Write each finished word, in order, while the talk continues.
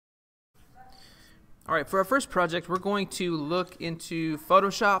All right, for our first project, we're going to look into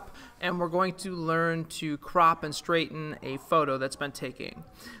Photoshop and we're going to learn to crop and straighten a photo that's been taken.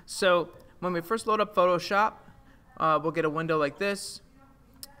 So when we first load up Photoshop, we'll get a window like this,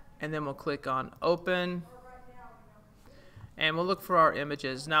 and then we'll click on Open, and we'll look for our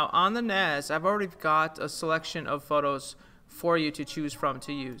images. Now on the NAS, I've already got a selection of photos for you to choose from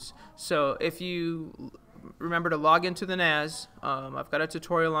to use. So if you remember to log into the NAS. I've got a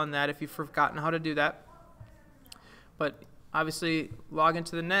tutorial on that if you've forgotten how to do that. But obviously, log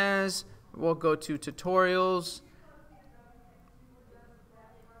into the NAS. We'll go to Tutorials.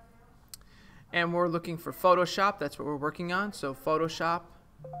 And we're looking for Photoshop. That's what we're working on. So Photoshop.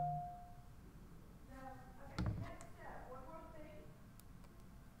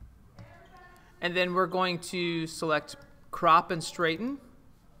 And then we're going to select Crop and Straighten.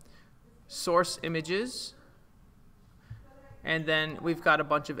 Source images, and then we've got a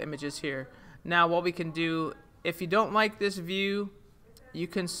bunch of images here. Now what we can do, if you don't like this view, you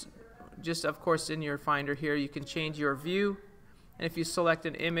can just, of course, in your Finder here, you can change your view, and if you select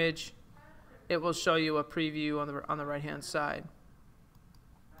an image, it will show you a preview on the right hand side.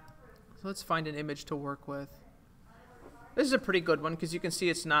 So let's find an image to work with. This is a pretty good one because you can see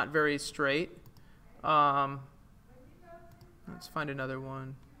it's not very straight. Let's find another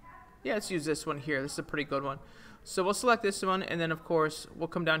one. Yeah, let's use this one here. This is a pretty good one. So we'll select this one, and then of course we'll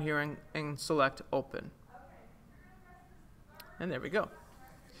come down here and select Open. And there we go.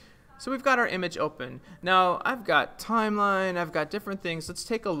 So we've got our image open. Now I've got timeline, I've got different things. Let's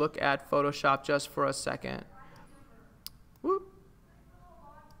take a look at Photoshop just for a second. Whoop.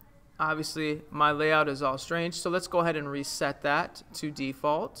 Obviously my layout is all strange, so let's go ahead and reset that to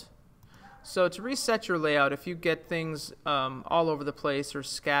default. So to reset your layout, if you get things all over the place or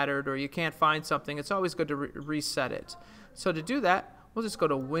scattered or you can't find something, it's always good to reset it. So to do that, we'll just go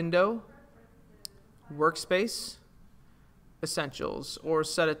to Window, Workspace, Essentials, or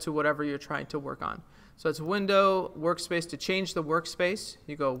set it to whatever you're trying to work on. So it's Window, Workspace. To change the workspace,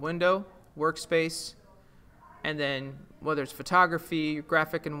 you go Window, Workspace, and then whether it's photography,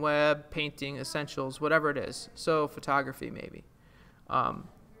 graphic and web, painting, essentials, whatever it is. So photography maybe.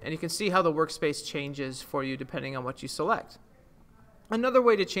 And you can see how the workspace changes for you depending on what you select. Another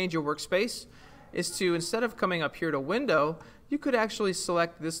way to change your workspace is to, instead of coming up here to Window, you could actually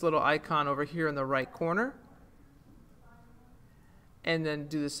select this little icon over here in the right corner and then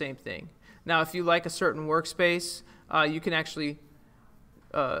do the same thing. Now if you like a certain workspace, you can actually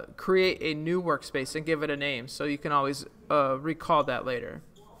create a new workspace and give it a name, so you can always recall that later.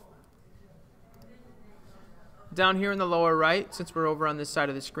 Down here in the lower right, since we're over on this side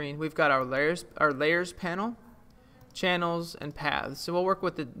of the screen, we've got our layers panel, channels, and paths. So we'll work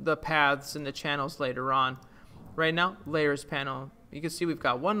with the paths and the channels later on. Right now, layers panel. You can see we've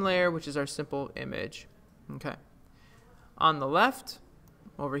got one layer, which is our simple image. Okay. On the left,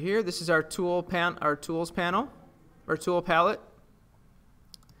 over here, this is our tools panel, or tool palette.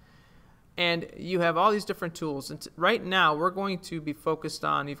 And you have all these different tools. And right now, we're going to be focused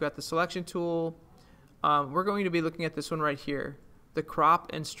on, you've got the selection tool. We're going to be looking at this one right here, the crop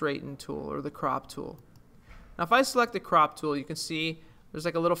and straighten tool, or the crop tool. Now if I select the crop tool, you can see there's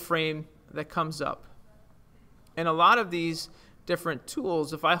like a little frame that comes up. And a lot of these different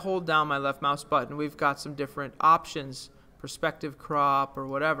tools, if I hold down my left mouse button, we've got some different options, perspective crop or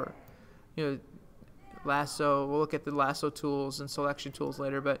whatever. You know, lasso, we'll look at the lasso tools and selection tools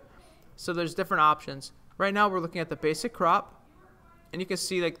later, but so there's different options. Right now we're looking at the basic crop, and you can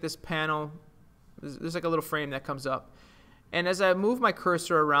see like this panel, there's like a little frame that comes up, and as I move my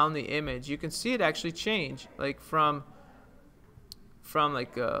cursor around the image, you can see it actually change, like from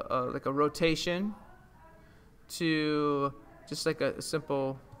like a rotation to just like a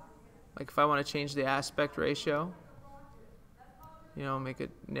simple, like if I want to change the aspect ratio, you know, make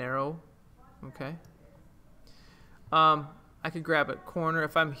it narrow. Okay. I could grab a corner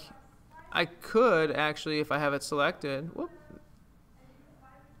if I could actually, if I have it selected, whoop,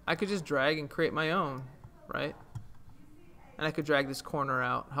 I could just drag and create my own, right? And I could drag this corner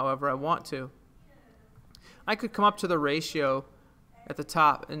out however I want to. I could come up to the ratio at the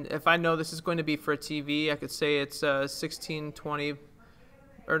top, and if I know this is going to be for a TV, I could say it's 1620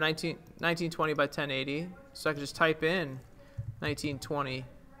 or 1920 by 1080. So I could just type in 1920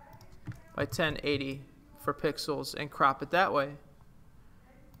 by 1080 for pixels and crop it that way.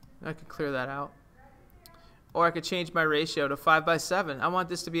 I could clear that out. Or I could change my ratio to 5:7. I want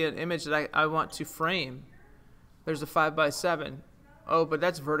this to be an image that I want to frame. There's a 5:7. Oh, but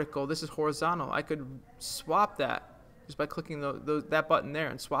that's vertical. This is horizontal. I could swap that just by clicking that button there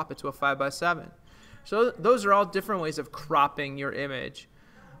and swap it to a 5:7. So those are all different ways of cropping your image.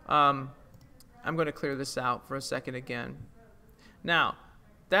 I'm going to clear this out for a second again. Now,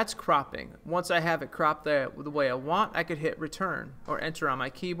 that's cropping. Once I have it cropped the way I want, I could hit return or enter on my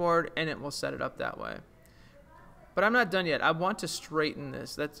keyboard and it will set it up that way. But I'm not done yet. I want to straighten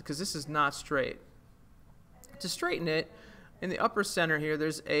this. That's because this is not straight. To straighten it, in the upper center here,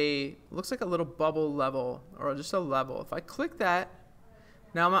 there's looks like a little bubble level or just a level. If I click that,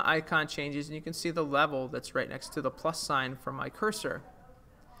 now my icon changes and you can see the level that's right next to the plus sign from my cursor.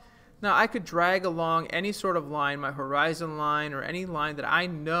 Now I could drag along any sort of line, my horizon line or any line that I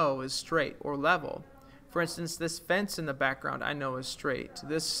know is straight or level. For instance, this fence in the background I know is straight.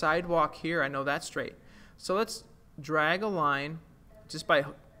 This sidewalk here, I know that's straight. So let's drag a line just by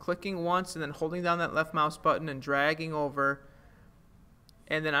clicking once and then holding down that left mouse button and dragging over.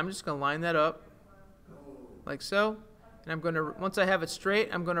 And then I'm just going to line that up like so. And I'm going to, once I have it straight,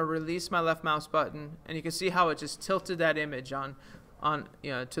 I'm going to release my left mouse button. And you can see how it just tilted that image on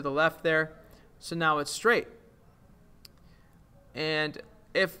to the left there. So now it's straight. And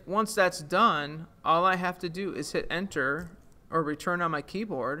if once that's done, all I have to do is hit enter or return on my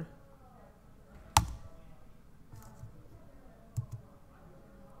keyboard.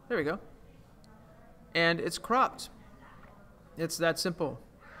 There we go. And it's cropped. It's that simple.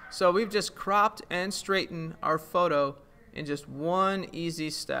 So we've just cropped and straightened our photo in just one easy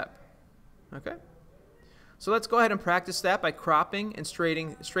step. Okay? So let's go ahead and practice that by cropping and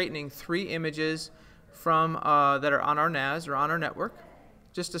straightening 3 images from that are on our NAS or on our network,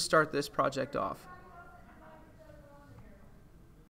 just to start this project off.